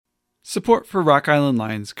Support for Rock Island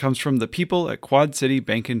Lines comes from the people at Quad City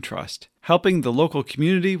Bank and Trust, helping the local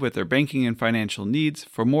community with their banking and financial needs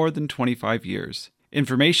for more than 25 years.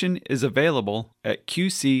 Information is available at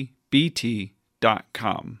qcbt.com.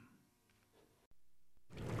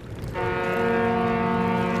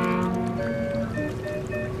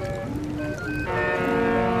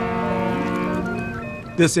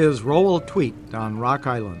 This is Roll Tweet on Rock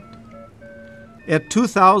Island. At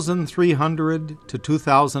 2,300 to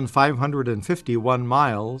 2,551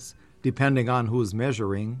 miles, depending on who's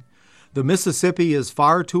measuring, the Mississippi is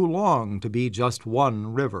far too long to be just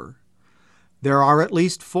one river. There are at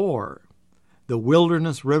least four. The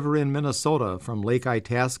Wilderness River in Minnesota from Lake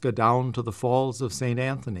Itasca down to the Falls of St.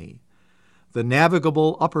 Anthony. The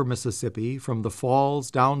navigable Upper Mississippi from the Falls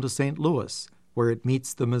down to St. Louis, where it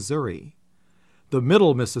meets the Missouri. The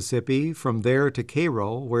Middle Mississippi from there to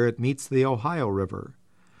Cairo, where it meets the Ohio River,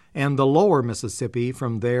 and the Lower Mississippi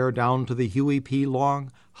from there down to the Huey P.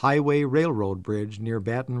 Long Highway Railroad Bridge near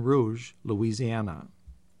Baton Rouge, Louisiana.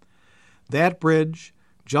 That bridge,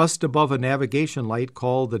 just above a navigation light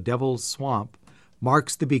called the Devil's Swamp,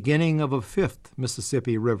 marks the beginning of a fifth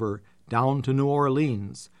Mississippi River down to New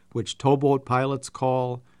Orleans, which towboat pilots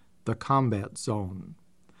call the Combat Zone.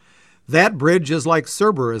 That bridge is like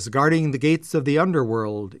Cerberus guarding the gates of the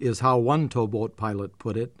underworld, is how one towboat pilot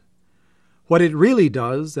put it. What it really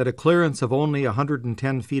does, at a clearance of only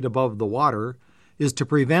 110 feet above the water, is to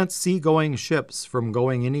prevent seagoing ships from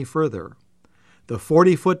going any further. The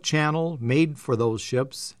 40-foot channel made for those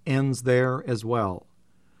ships ends there as well.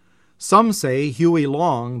 Some say Huey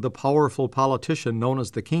Long, the powerful politician known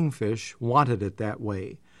as the Kingfish, wanted it that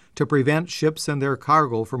way, to prevent ships and their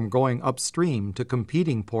cargo from going upstream to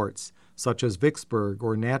competing ports such as Vicksburg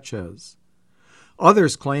or Natchez.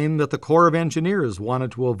 Others claim that the Corps of Engineers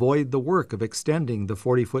wanted to avoid the work of extending the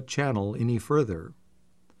 40-foot channel any further.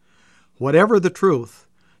 Whatever the truth,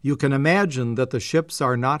 you can imagine that the ships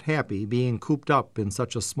are not happy being cooped up in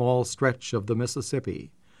such a small stretch of the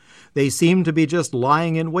Mississippi. They seem to be just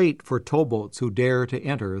lying in wait for towboats who dare to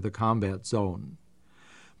enter the combat zone.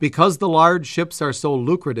 Because the large ships are so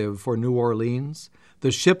lucrative for New Orleans,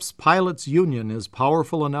 the Ships Pilots Union is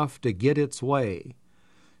powerful enough to get its way.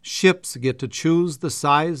 Ships get to choose the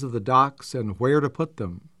size of the docks and where to put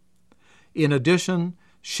them. In addition,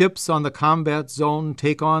 ships on the combat zone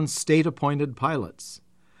take on state-appointed pilots.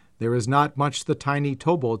 There is not much the tiny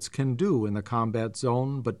towboats can do in the combat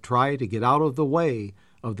zone but try to get out of the way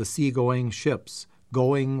of the seagoing ships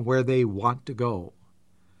going where they want to go.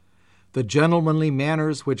 The gentlemanly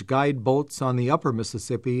manners which guide boats on the upper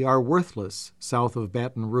Mississippi are worthless south of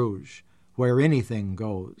Baton Rouge, where anything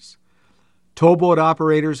goes. Towboat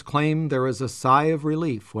operators claim there is a sigh of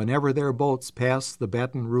relief whenever their boats pass the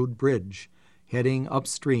Baton Rouge Bridge, heading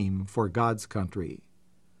upstream for God's country.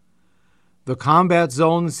 The combat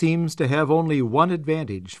zone seems to have only one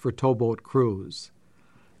advantage for towboat crews.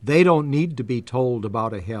 They don't need to be told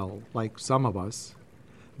about a hell, like some of us.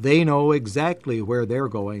 They know exactly where they're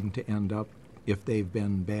going to end up if they've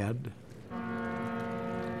been bad.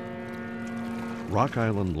 Rock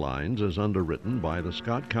Island Lines is underwritten by the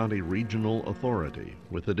Scott County Regional Authority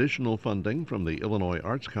with additional funding from the Illinois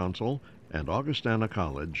Arts Council and Augustana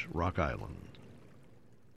College, Rock Island.